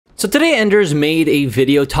So today Enders made a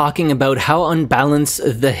video talking about how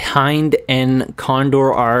unbalanced the Hind and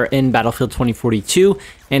Condor are in Battlefield 2042,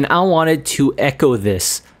 and I wanted to echo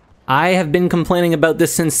this. I have been complaining about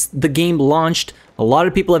this since the game launched. A lot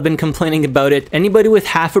of people have been complaining about it. Anybody with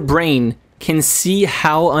half a brain can see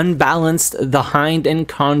how unbalanced the Hind and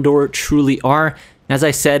Condor truly are. As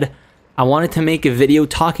I said, I wanted to make a video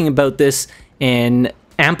talking about this and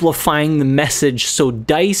amplifying the message so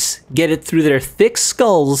DICE get it through their thick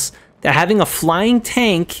skulls that having a flying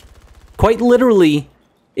tank, quite literally,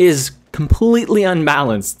 is completely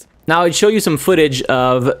unbalanced. Now, I'd show you some footage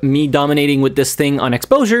of me dominating with this thing on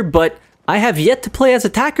Exposure, but I have yet to play as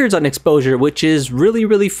attackers on Exposure, which is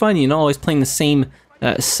really fun. You know, always playing the same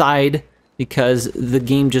side because the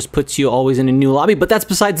game just puts you always in a new lobby, but that's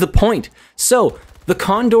besides the point. So, the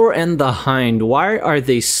Condor and the Hind, why are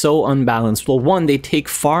they so unbalanced? Well, one, they take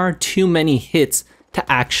far too many hits to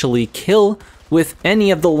actually kill with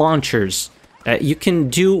any of the launchers. You can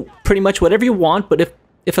do pretty much whatever you want, but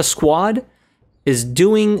if a squad is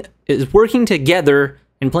working together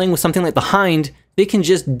and playing with something like the Hind, they can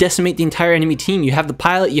just decimate the entire enemy team. You have the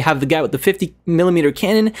pilot, you have the guy with the 50mm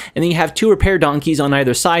cannon, and then you have two repair donkeys on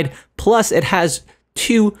either side. Plus, it has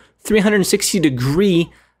two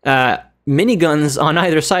 360-degree miniguns on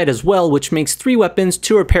either side as well, which makes 3 weapons,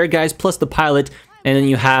 2 repair guys, plus the pilot. And then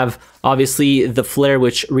you have, obviously, the flare,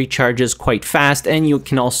 which recharges quite fast, and you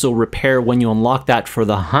can also repair when you unlock that for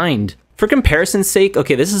the Hind. For comparison's sake,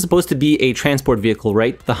 okay, this is supposed to be a transport vehicle,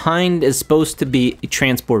 right? The Hind is supposed to be a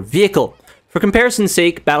transport vehicle. For comparison's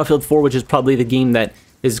sake, Battlefield 4, which is probably the game that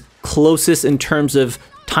is closest in terms of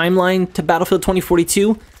timeline to Battlefield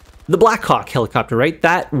 2042, the Black Hawk helicopter, right?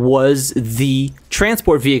 That was the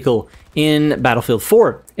transport vehicle in Battlefield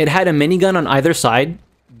 4. It had a minigun on either side,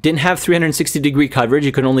 didn't have 360-degree coverage.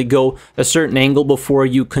 You could only go a certain angle before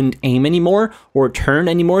you couldn't aim anymore or turn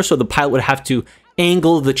anymore, so the pilot would have to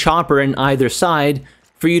angle the chopper in either side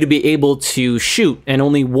for you to be able to shoot, and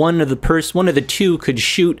only one of the two could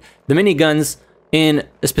shoot the miniguns in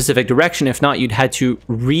a specific direction. If not, you'd had to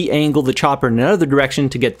re-angle the chopper in another direction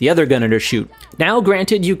to get the other gunner to shoot. Now,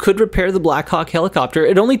 granted, you could repair the Black Hawk helicopter.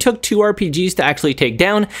 It only took 2 RPGs to actually take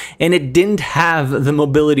down, and it didn't have the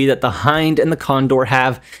mobility that the Hind and the Condor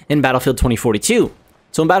have in Battlefield 2042.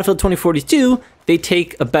 So in Battlefield 2042, they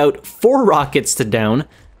take about 4 rockets to down.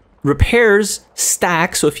 Repairs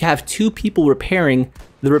stack, so if you have 2 people repairing,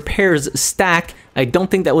 the repairs stack. I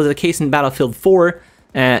don't think that was the case in Battlefield 4.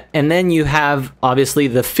 And then you have, obviously,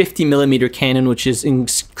 the 50mm cannon, which is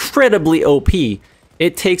incredibly OP.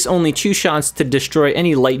 It takes only 2 shots to destroy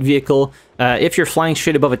any light vehicle. If you're flying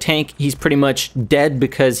straight above a tank, he's pretty much dead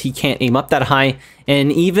because he can't aim up that high.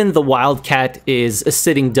 And even the Wildcat is a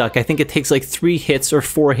sitting duck. I think it takes like 3 hits or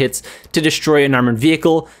 4 hits to destroy an armored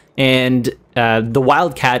vehicle. And the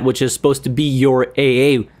Wildcat, which is supposed to be your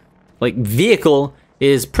AA vehicle,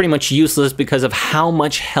 is pretty much useless because of how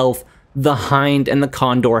much health the Hind and the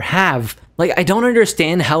Condor have. Like, I don't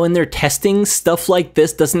understand how in their testing stuff like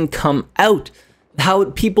this doesn't come out. How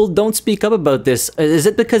people don't speak up about this. Is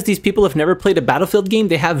it because these people have never played a Battlefield game?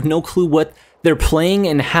 They have no clue what they're playing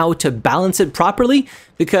and how to balance it properly?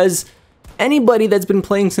 Because anybody that's been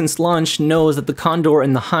playing since launch knows that the Condor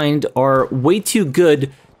and the Hind are way too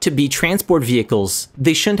good to be transport vehicles.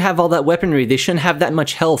 They shouldn't have all that weaponry. They shouldn't have that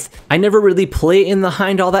much health. I never really play in the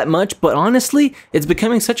Hind all that much, but honestly, it's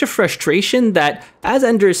becoming such a frustration that, as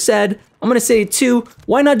Ender said, I'm gonna say it too,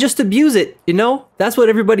 why not just abuse it, you know? That's what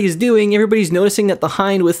everybody's doing. Everybody's noticing that the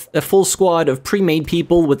Hind with a full squad of pre-made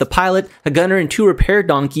people with a pilot, a gunner, and 2 repair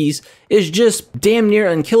donkeys is just damn near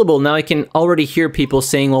unkillable. Now I can already hear people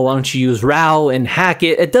saying, well, why don't you use RAW and hack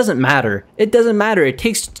it? It doesn't matter. It doesn't matter. It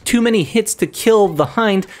takes too many hits to kill the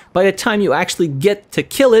Hind. By the time you actually get to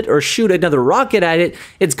kill it or shoot another rocket at it,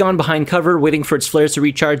 it's gone behind cover, waiting for its flares to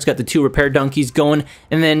recharge. It's got the 2 repair donkeys going,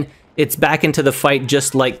 and then it's back into the fight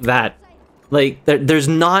just like that. Like,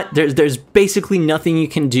 there's basically nothing you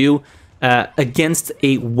can do against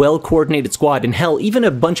a well-coordinated squad. And hell, even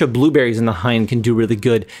a bunch of blueberries in the Hind can do really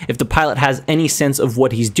good. If the pilot has any sense of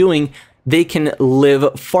what he's doing, they can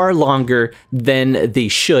live far longer than they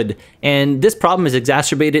should. And this problem is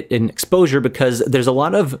exacerbated in Exposure because there's a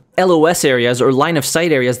lot of LOS areas or line of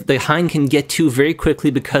sight areas that the Hind can get to very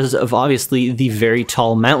quickly because of, obviously, the very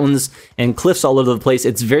tall mountains and cliffs all over the place.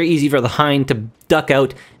 It's very easy for the Hind to duck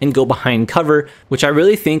out and go behind cover, which I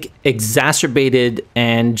really think exacerbated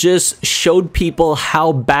and just showed people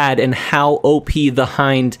how bad and how OP the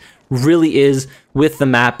Hind really is with the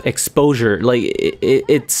map Exposure. Like,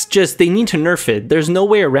 it's just, they need to nerf it. There's no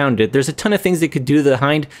way around it. There's a ton of things they could do to the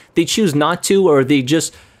Hind. They choose not to, or they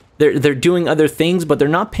they're doing other things, but they're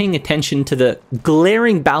not paying attention to the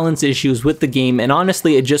glaring balance issues with the game, and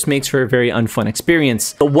honestly, it just makes for a very unfun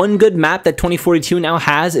experience. The one good map that 2042 now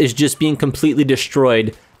has is just being completely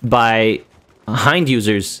destroyed by Hind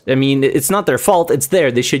users. I mean, it's not their fault, it's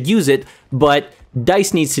there, they should use it, but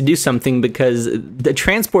DICE needs to do something because the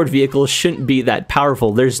transport vehicle shouldn't be that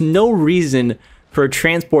powerful. There's no reason for a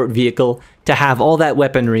transport vehicle to have all that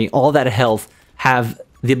weaponry, all that health, have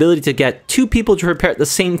the ability to get 2 people to repair at the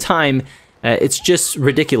same time. It's just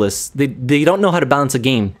ridiculous. They don't know how to balance a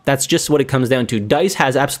game. That's just what it comes down to. DICE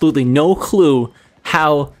has absolutely no clue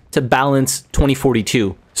how to balance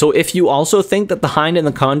 2042. So if you also think that the Hind and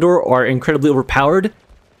the Condor are incredibly overpowered,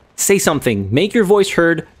 say something. Make your voice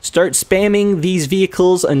heard. Start spamming these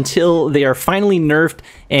vehicles until they are finally nerfed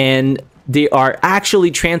and they are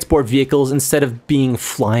actually transport vehicles instead of being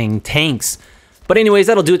flying tanks. But anyways,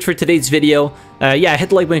 that'll do it for today's video. Yeah, hit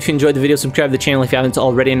the like button if you enjoyed the video, subscribe to the channel if you haven't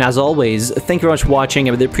already, and as always, thank you very much for watching.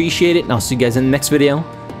 I really appreciate it, and I'll see you guys in the next video.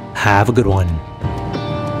 Have a good one.